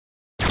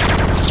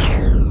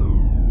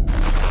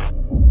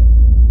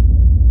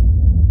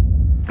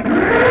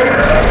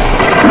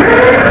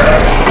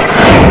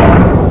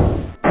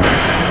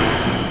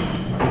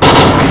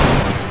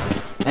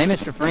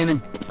Mr.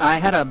 Freeman. I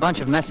had a bunch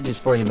of messages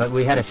for you, but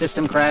we had a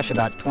system crash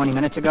about 20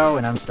 minutes ago,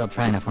 and I'm still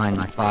trying to find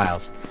my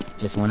files.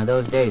 Just one of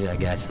those days, I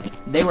guess.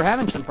 They were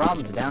having some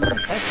problems down in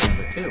the test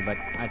chamber, too, but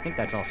I think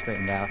that's all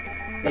straightened out.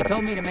 They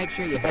told me to make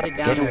sure you headed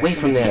down there. Get away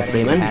from there,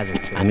 Freeman.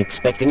 I'm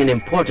expecting an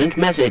important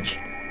message.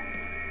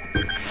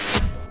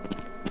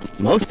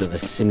 Most of the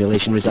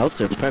simulation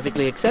results are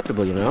perfectly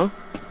acceptable, you know.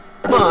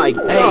 My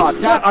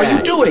God, what are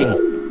you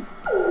doing?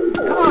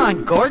 Come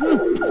on,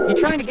 Gordon. You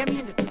trying to get me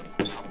into...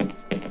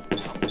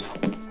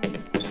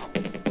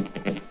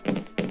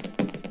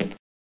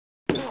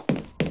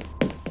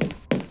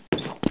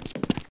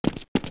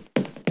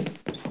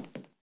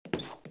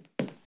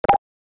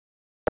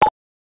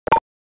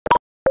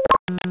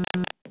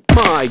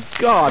 My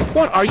God,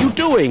 what are you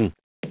doing?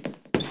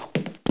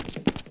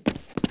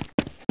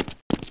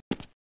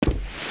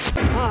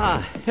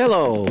 Ah,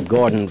 hello,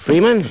 Gordon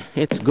Freeman.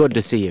 It's good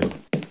to see you.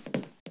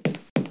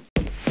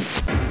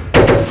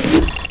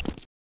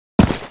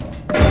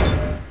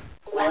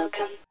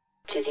 Welcome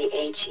to the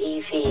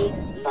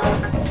HEV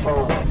Mark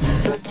IV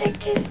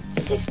protective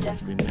system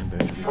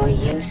for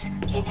use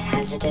in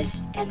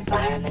hazardous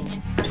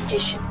environment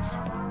conditions.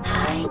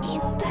 High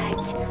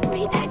impact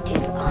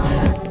reactive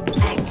armor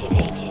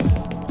activated.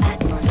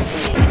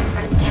 Atmospheric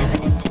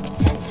contaminant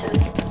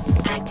sensors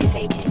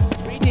activated.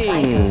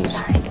 Vital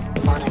sign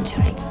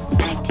monitoring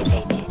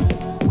activated.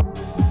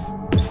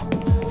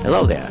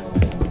 Hello there.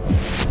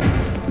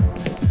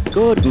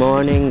 Good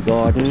morning,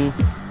 Gordon.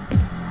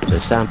 The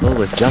sample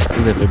was just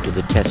delivered to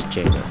the test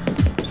chamber.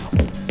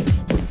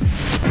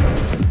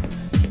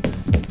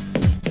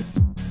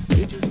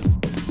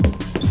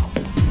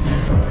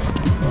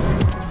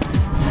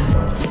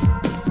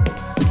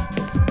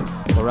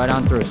 Go right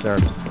on through, sir.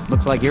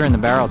 Looks like you're in the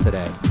barrel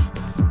today.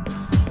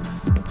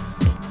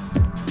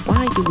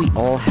 Why do we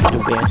all have to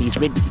wear these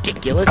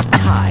ridiculous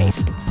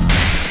ties?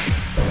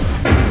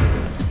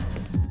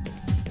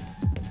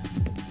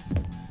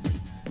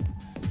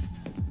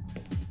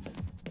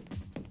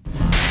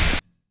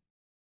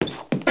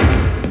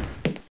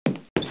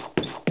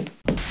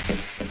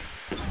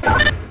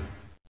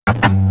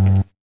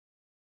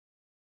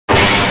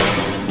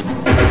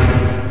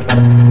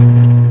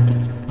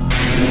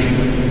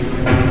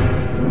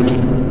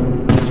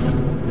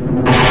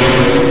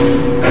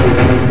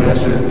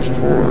 Message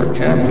for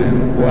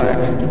Captain Black,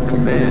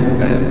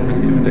 Command and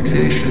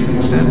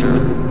Communication Center.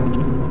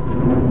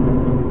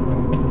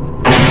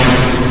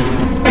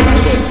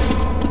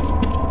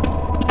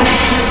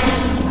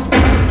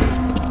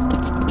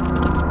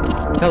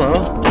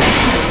 Hello.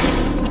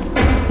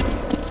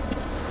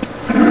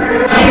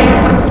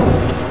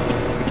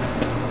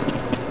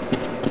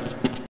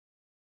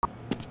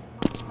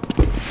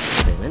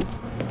 Freeman?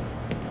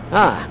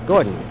 Ah,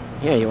 Gordon.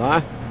 Here you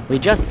are. We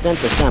just sent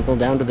the sample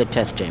down to the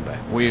test chamber.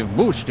 We've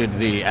boosted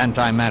the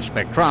anti-mass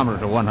spectrometer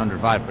to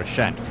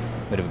 105%.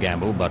 Bit of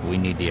gamble, but we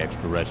need the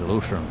extra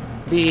resolution.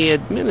 The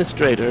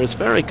administrator is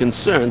very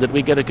concerned that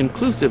we get a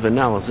conclusive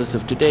analysis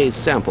of today's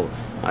sample.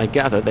 I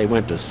gather they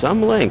went to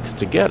some lengths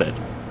to get it.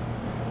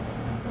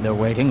 They're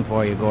waiting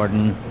for you,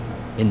 Gordon,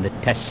 in the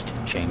test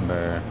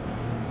chamber.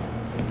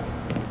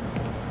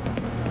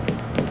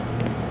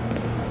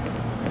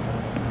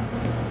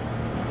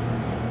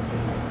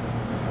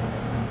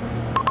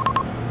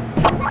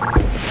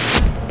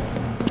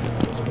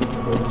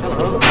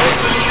 Hello.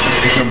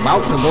 It's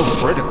about to go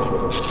critical.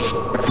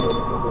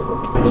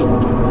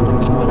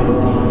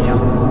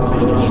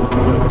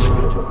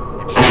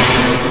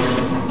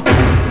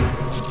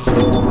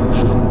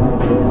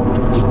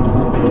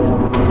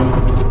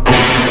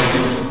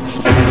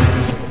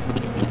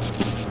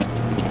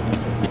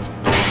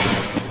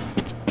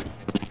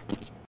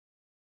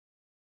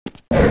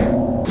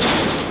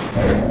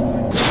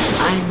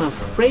 I'm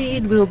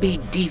afraid we'll be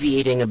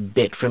deviating a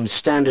bit from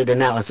standard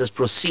analysis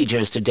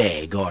procedures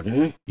today,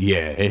 Gordon.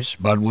 Yes,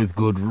 but with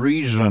good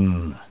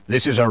reason.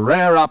 This is a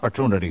rare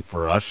opportunity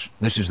for us.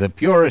 This is the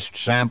purest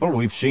sample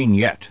we've seen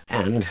yet.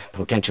 And,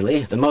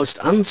 potentially, the most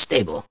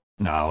unstable.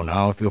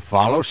 Now, if you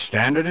follow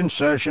standard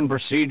insertion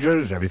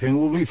procedures, everything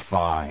will be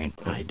fine.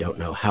 I don't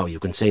know how you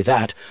can say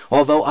that,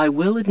 although I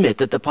will admit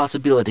that the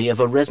possibility of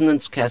a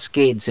resonance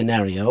cascade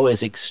scenario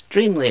is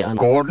extremely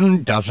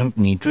Gordon doesn't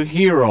need to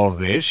hear all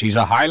this. He's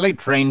a highly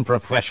trained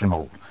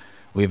professional.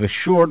 We've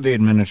assured the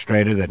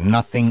administrator that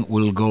nothing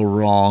will go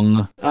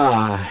wrong.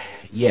 Ah,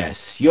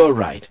 yes, you're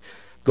right.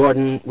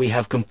 Gordon, we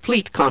have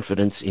complete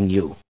confidence in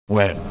you.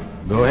 Well,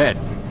 go ahead.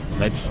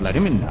 Let's let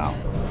him in now.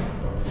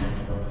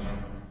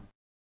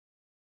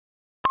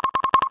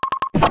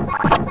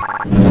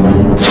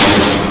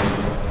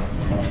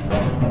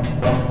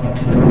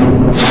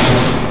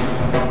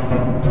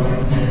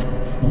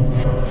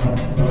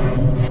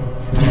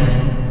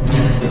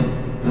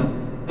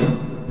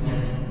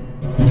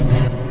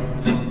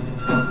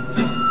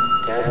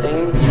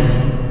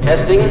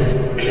 Testing.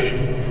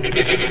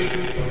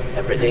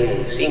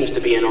 Everything seems to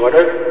be in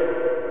order.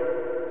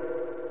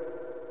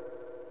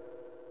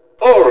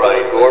 All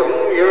right,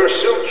 Gordon. Your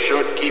suit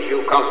should keep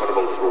you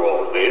comfortable through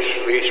all this.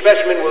 The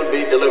specimen will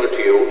be delivered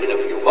to you in a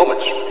few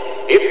moments.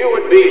 If you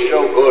would be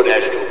so good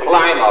as to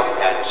climb up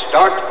and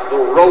start the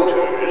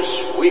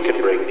rotors, we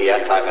can bring the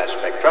anti-mass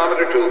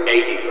spectrometer to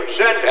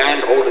 80%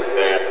 and hold it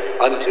there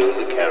until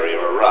the carrier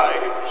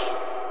arrives.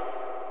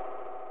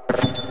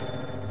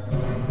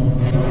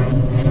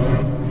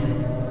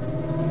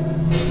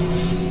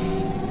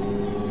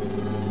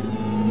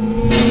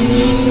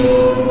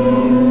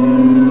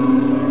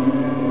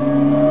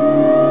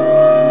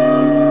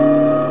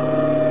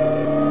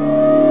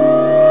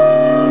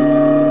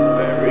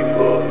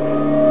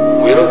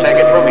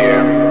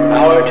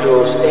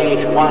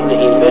 Stage 1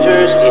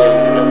 emitters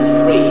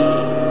in 3,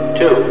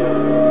 2,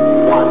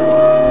 1.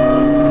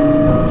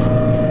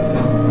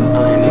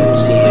 I'm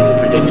seeing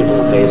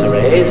predictable phase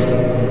arrays.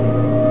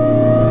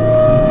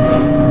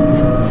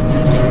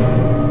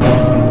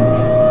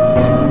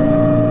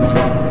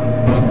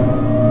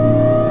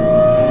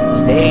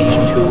 Stage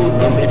 2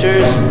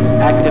 emitters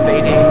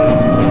activating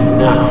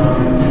now.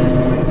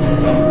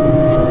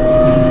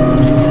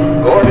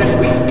 Gordon,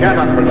 we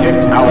cannot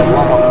predict how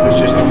long the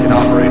system can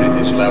operate at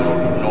this level.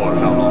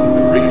 How long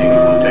the reading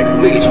will take.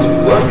 Please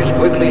work as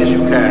quickly as you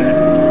can.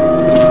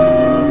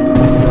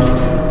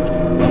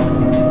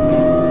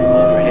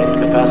 Overhead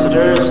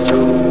capacitors to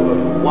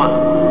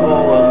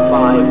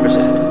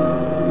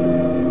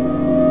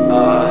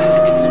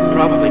 105%. It's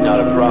probably not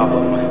a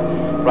problem.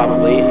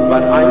 Probably,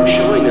 but I'm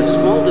showing a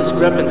small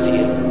discrepancy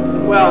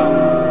in... Well,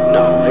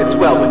 no, it's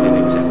well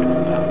within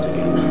acceptable bounds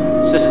again.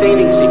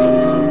 Sustaining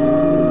sequence.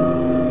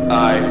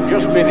 I've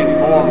just been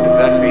informed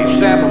that the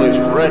sample is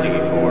ready,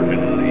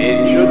 Gordon.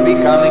 It should be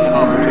coming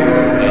up to you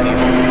any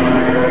moment.